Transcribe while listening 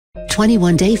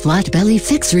21-Day Flat Belly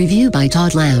Fix Review by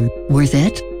Todd Lamb. Worth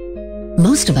it?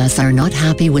 Most of us are not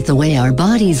happy with the way our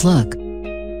bodies look.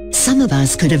 Some of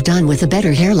us could have done with a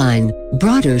better hairline,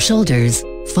 broader shoulders,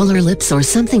 fuller lips or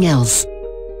something else.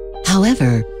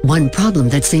 However, one problem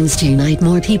that seems to unite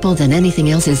more people than anything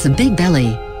else is the big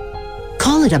belly.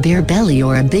 Call it a bare belly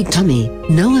or a big tummy,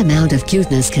 no amount of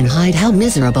cuteness can hide how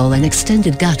miserable an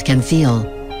extended gut can feel.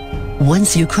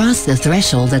 Once you cross the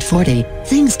threshold at 40,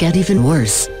 things get even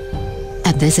worse.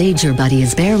 At this age your body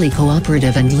is barely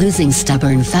cooperative and losing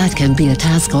stubborn fat can be a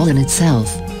task all in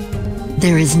itself.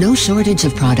 There is no shortage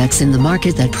of products in the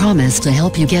market that promise to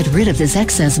help you get rid of this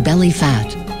excess belly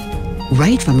fat.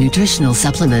 Right from nutritional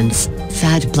supplements,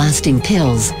 fat-blasting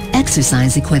pills,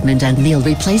 exercise equipment and meal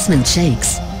replacement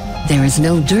shakes. There is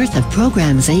no dearth of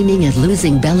programs aiming at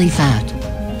losing belly fat.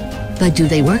 But do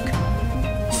they work?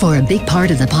 For a big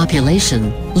part of the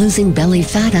population, losing belly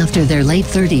fat after their late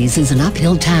 30s is an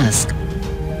uphill task.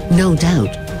 No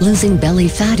doubt, losing belly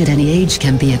fat at any age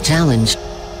can be a challenge.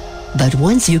 But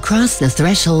once you cross the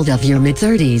threshold of your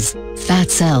mid-30s,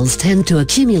 fat cells tend to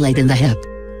accumulate in the hip,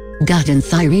 gut and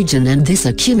thigh region, and this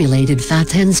accumulated fat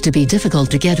tends to be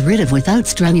difficult to get rid of without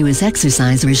strenuous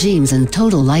exercise regimes and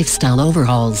total lifestyle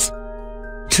overhauls.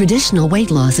 Traditional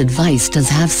weight loss advice does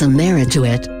have some merit to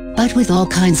it, but with all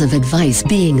kinds of advice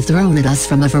being thrown at us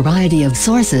from a variety of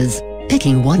sources,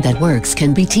 picking one that works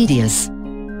can be tedious.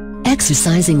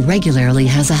 Exercising regularly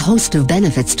has a host of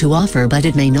benefits to offer, but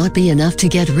it may not be enough to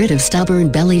get rid of stubborn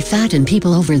belly fat in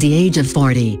people over the age of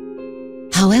 40.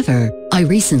 However, I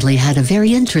recently had a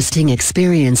very interesting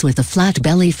experience with a flat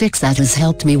belly fix that has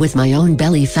helped me with my own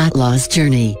belly fat loss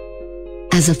journey.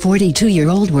 As a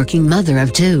 42-year-old working mother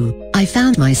of two, I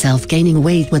found myself gaining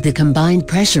weight with the combined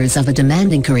pressures of a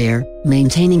demanding career,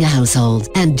 maintaining a household,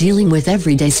 and dealing with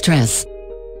everyday stress.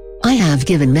 I have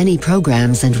given many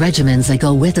programs and regimens that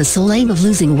go with the sole aim of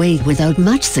losing weight without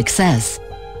much success.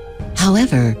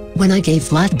 However, when I gave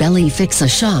Flat Belly Fix a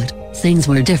shot, things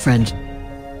were different.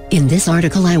 In this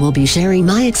article I will be sharing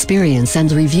my experience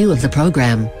and review of the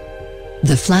program.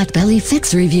 The Flat Belly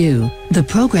Fix Review, the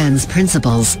program's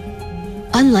principles.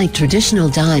 Unlike traditional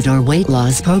diet or weight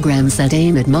loss programs that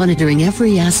aim at monitoring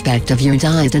every aspect of your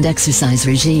diet and exercise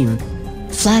regime,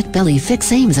 Flat Belly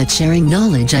Fix aims at sharing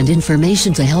knowledge and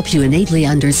information to help you innately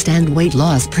understand weight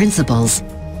loss principles.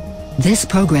 This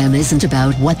program isn't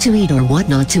about what to eat or what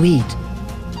not to eat.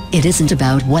 It isn't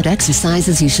about what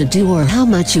exercises you should do or how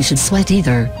much you should sweat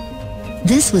either.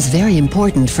 This was very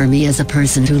important for me as a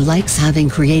person who likes having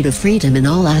creative freedom in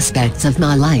all aspects of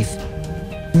my life.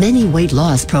 Many weight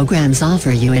loss programs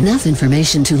offer you enough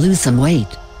information to lose some weight.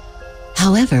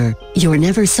 However, you're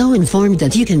never so informed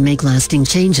that you can make lasting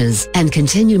changes and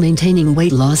continue maintaining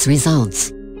weight loss results.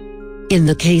 In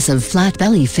the case of Flat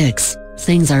Belly Fix,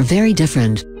 things are very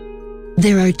different.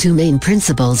 There are two main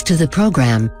principles to the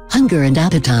program: hunger and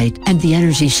appetite, and the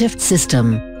energy shift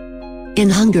system. In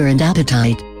hunger and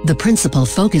appetite, the principle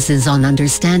focuses on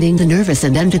understanding the nervous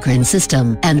and endocrine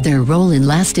system and their role in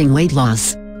lasting weight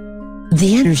loss.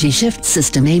 The energy shift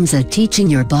system aims at teaching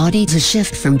your body to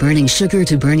shift from burning sugar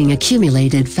to burning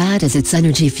accumulated fat as its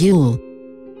energy fuel.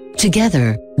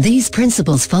 Together, these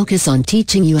principles focus on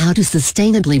teaching you how to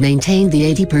sustainably maintain the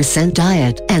 80%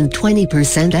 diet and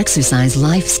 20% exercise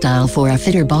lifestyle for a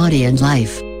fitter body and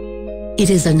life. It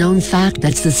is a known fact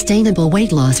that sustainable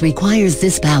weight loss requires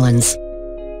this balance.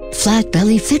 Flat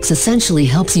Belly Fix essentially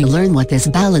helps you learn what this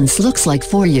balance looks like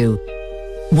for you.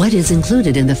 What is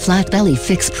included in the Flat Belly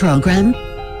Fix program?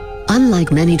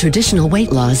 Unlike many traditional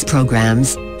weight loss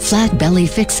programs, Flat Belly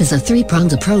Fix is a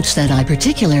three-pronged approach that I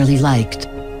particularly liked.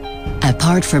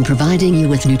 Apart from providing you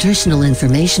with nutritional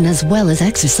information as well as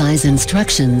exercise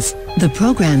instructions, the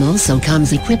program also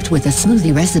comes equipped with a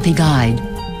smoothie recipe guide.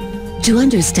 To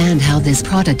understand how this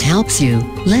product helps you,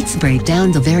 let's break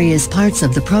down the various parts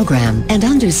of the program and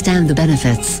understand the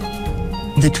benefits.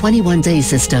 The 21-Day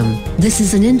System. This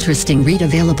is an interesting read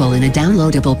available in a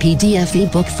downloadable PDF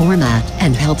ebook format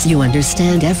and helps you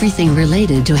understand everything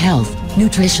related to health,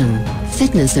 nutrition,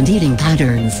 fitness and eating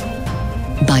patterns.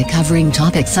 By covering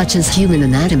topics such as human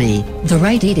anatomy, the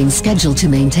right eating schedule to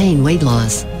maintain weight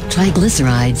loss,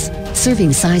 triglycerides,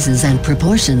 serving sizes and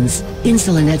proportions,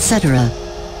 insulin, etc.,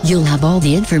 you'll have all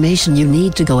the information you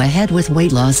need to go ahead with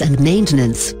weight loss and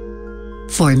maintenance.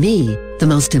 For me, the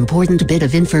most important bit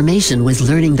of information was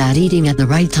learning that eating at the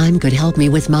right time could help me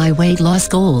with my weight loss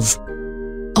goals.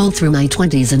 All through my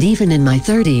 20s and even in my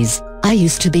 30s, I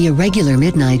used to be a regular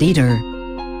midnight eater.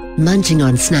 Munching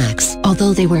on snacks,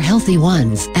 although they were healthy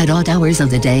ones, at odd hours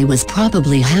of the day was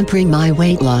probably hampering my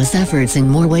weight loss efforts in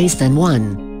more ways than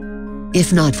one.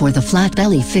 If not for the Flat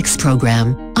Belly Fix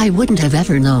program, I wouldn't have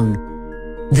ever known.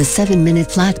 The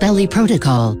 7-minute flat belly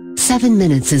protocol. 7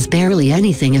 minutes is barely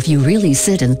anything if you really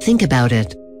sit and think about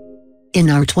it. In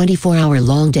our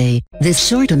 24-hour-long day, this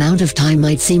short amount of time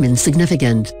might seem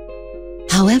insignificant.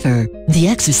 However, the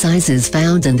exercises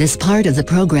found in this part of the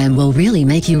program will really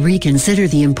make you reconsider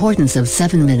the importance of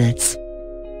 7 minutes.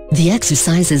 The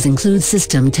exercises include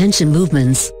system tension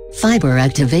movements, fiber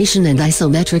activation and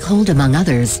isometric hold among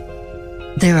others.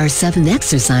 There are 7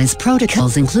 exercise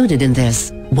protocols included in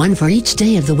this, one for each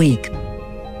day of the week.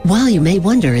 While you may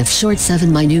wonder if short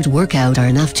 7-minute workouts are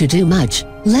enough to do much,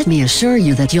 let me assure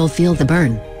you that you'll feel the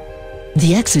burn.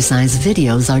 The exercise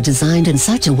videos are designed in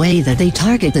such a way that they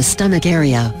target the stomach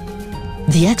area.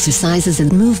 The exercises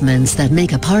and movements that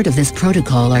make a part of this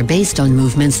protocol are based on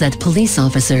movements that police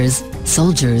officers,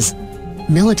 soldiers,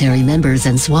 military members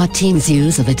and SWAT teams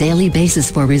use on a daily basis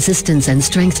for resistance and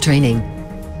strength training.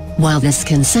 While this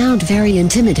can sound very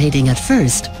intimidating at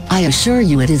first, I assure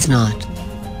you it is not.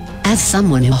 As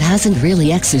someone who hasn't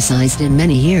really exercised in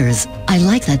many years, I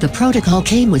like that the protocol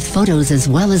came with photos as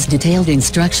well as detailed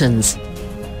instructions.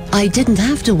 I didn't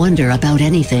have to wonder about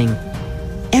anything.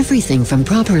 Everything from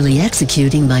properly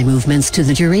executing my movements to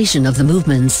the duration of the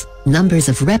movements, numbers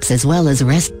of reps as well as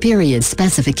rest period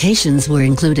specifications were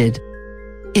included.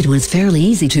 It was fairly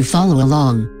easy to follow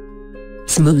along.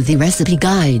 Smoothie recipe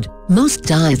guide. Most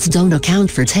diets don't account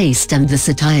for taste and the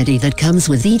satiety that comes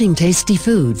with eating tasty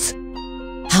foods.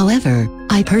 However,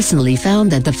 I personally found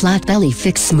that the Flat Belly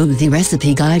Fix smoothie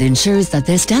recipe guide ensures that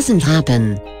this doesn't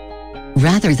happen.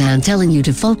 Rather than telling you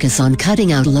to focus on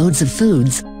cutting out loads of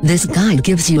foods, this guide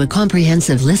gives you a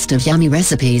comprehensive list of yummy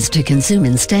recipes to consume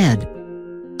instead.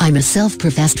 I'm a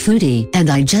self-professed foodie and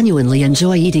I genuinely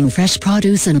enjoy eating fresh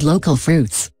produce and local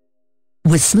fruits.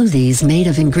 With smoothies made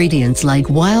of ingredients like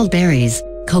wild berries,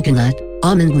 coconut,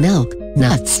 almond milk,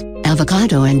 nuts,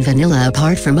 avocado and vanilla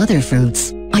apart from other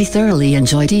fruits, I thoroughly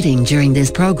enjoyed eating during this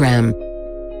program.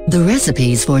 The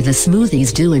recipes for the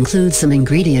smoothies do include some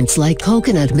ingredients like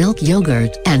coconut milk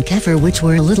yogurt and kefir which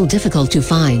were a little difficult to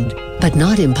find, but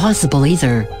not impossible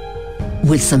either.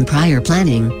 With some prior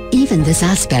planning, even this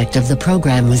aspect of the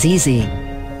program was easy.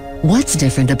 What's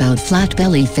different about Flat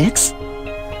Belly Fix?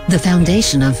 The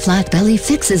foundation of Flat Belly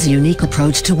Fix's unique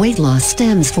approach to weight loss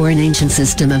stems from an ancient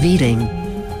system of eating.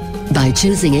 By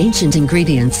choosing ancient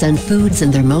ingredients and foods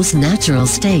in their most natural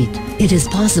state, it is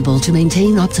possible to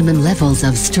maintain optimum levels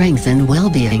of strength and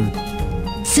well-being.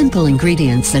 Simple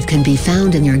ingredients that can be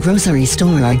found in your grocery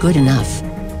store are good enough.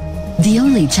 The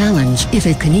only challenge, if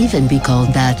it can even be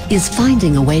called that, is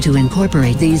finding a way to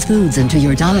incorporate these foods into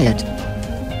your diet.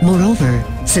 Moreover,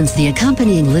 since the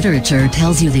accompanying literature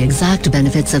tells you the exact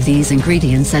benefits of these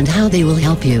ingredients and how they will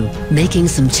help you, making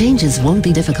some changes won't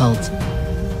be difficult.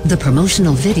 The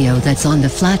promotional video that's on the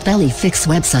Flat Belly Fix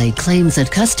website claims that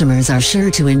customers are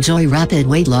sure to enjoy rapid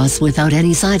weight loss without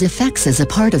any side effects as a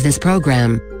part of this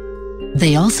program.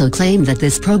 They also claim that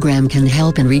this program can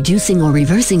help in reducing or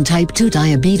reversing type 2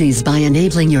 diabetes by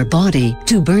enabling your body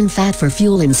to burn fat for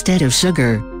fuel instead of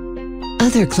sugar.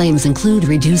 Other claims include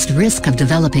reduced risk of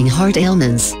developing heart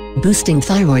ailments, boosting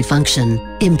thyroid function,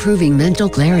 improving mental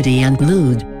clarity and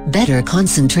mood, better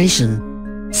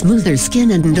concentration, smoother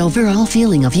skin and an overall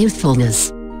feeling of youthfulness.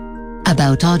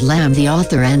 About Todd Lamb, the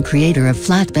author and creator of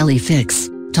Flat Belly Fix.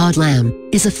 Todd Lamb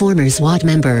is a former SWAT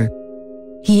member.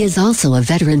 He is also a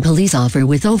veteran police officer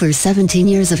with over 17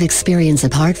 years of experience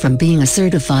apart from being a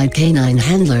certified canine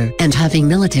handler and having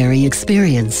military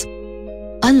experience.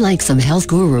 Unlike some health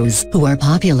gurus who are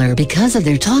popular because of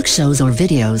their talk shows or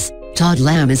videos, Todd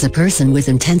Lamb is a person with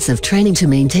intensive training to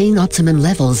maintain optimum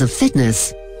levels of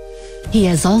fitness. He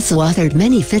has also authored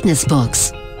many fitness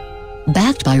books.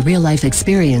 Backed by real-life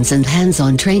experience and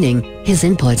hands-on training, his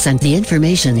inputs and the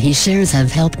information he shares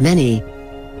have helped many.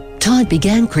 Todd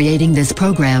began creating this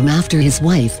program after his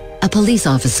wife, a police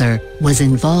officer, was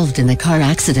involved in a car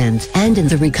accident, and in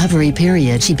the recovery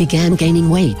period she began gaining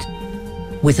weight.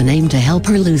 With an aim to help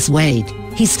her lose weight,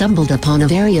 he stumbled upon a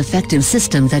very effective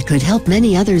system that could help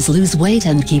many others lose weight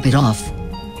and keep it off.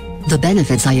 The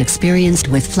benefits I experienced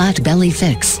with Flat Belly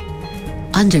Fix.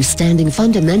 Understanding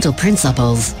fundamental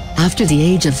principles. After the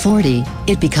age of 40,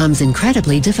 it becomes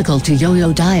incredibly difficult to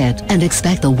yo-yo diet and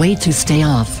expect the weight to stay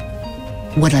off.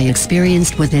 What I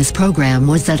experienced with this program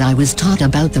was that I was taught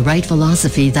about the right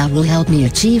philosophy that will help me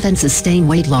achieve and sustain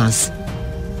weight loss.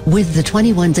 With the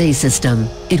 21-day system,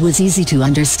 it was easy to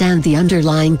understand the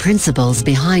underlying principles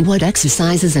behind what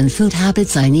exercises and food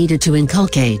habits I needed to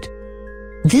inculcate.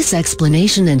 This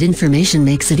explanation and information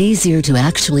makes it easier to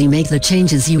actually make the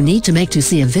changes you need to make to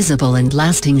see a visible and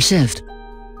lasting shift.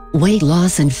 Weight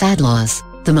loss and fat loss.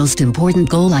 The most important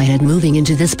goal I had moving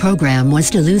into this program was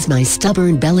to lose my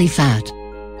stubborn belly fat.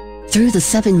 Through the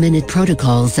 7-minute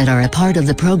protocols that are a part of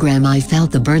the program, I felt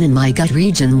the burn in my gut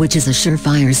region, which is a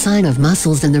surefire sign of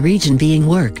muscles in the region being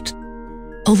worked.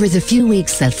 Over the few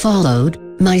weeks that followed,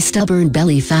 my stubborn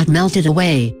belly fat melted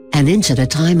away, an inch at a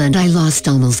time, and I lost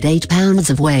almost 8 pounds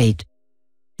of weight.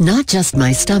 Not just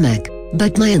my stomach,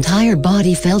 but my entire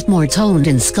body felt more toned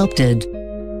and sculpted.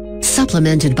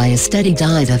 Supplemented by a steady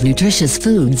diet of nutritious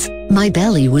foods, my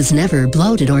belly was never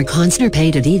bloated or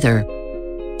constipated either.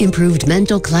 Improved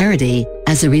mental clarity,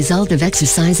 as a result of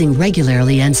exercising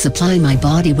regularly and supplying my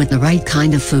body with the right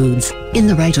kind of foods, in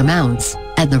the right amounts,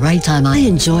 at the right time. I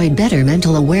enjoyed better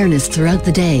mental awareness throughout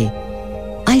the day.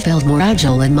 I felt more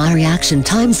agile and my reaction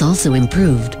times also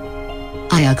improved.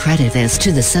 I accredit this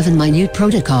to the 7 minute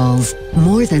protocols,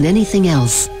 more than anything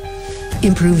else.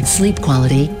 Improved sleep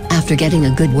quality, after getting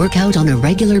a good workout on a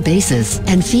regular basis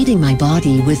and feeding my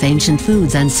body with ancient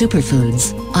foods and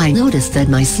superfoods, I noticed that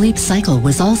my sleep cycle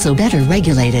was also better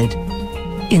regulated.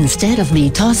 Instead of me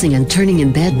tossing and turning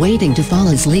in bed waiting to fall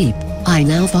asleep, I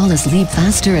now fall asleep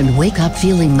faster and wake up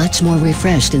feeling much more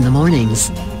refreshed in the mornings.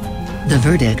 The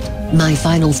verdict, my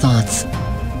final thoughts.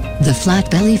 The Flat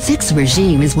Belly Fix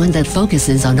regime is one that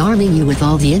focuses on arming you with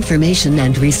all the information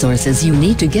and resources you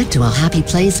need to get to a happy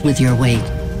place with your weight.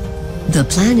 The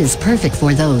plan is perfect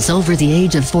for those over the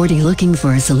age of 40 looking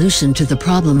for a solution to the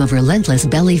problem of relentless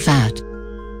belly fat.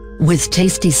 With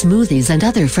tasty smoothies and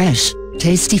other fresh,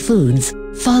 tasty foods,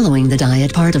 following the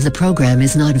diet part of the program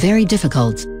is not very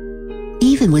difficult.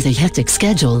 Even with a hectic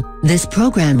schedule, this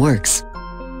program works.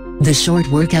 The short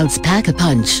workouts pack a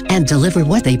punch and deliver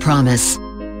what they promise.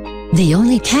 The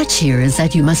only catch here is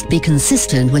that you must be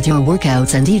consistent with your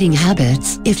workouts and eating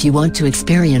habits if you want to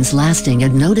experience lasting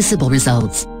and noticeable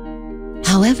results.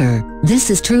 However, this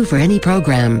is true for any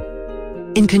program.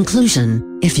 In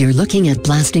conclusion, if you're looking at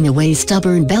blasting away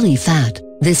stubborn belly fat,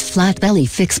 this Flat Belly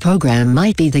Fix program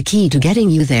might be the key to getting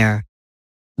you there.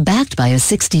 Backed by a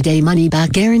 60-day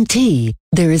money-back guarantee,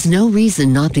 there is no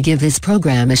reason not to give this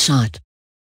program a shot.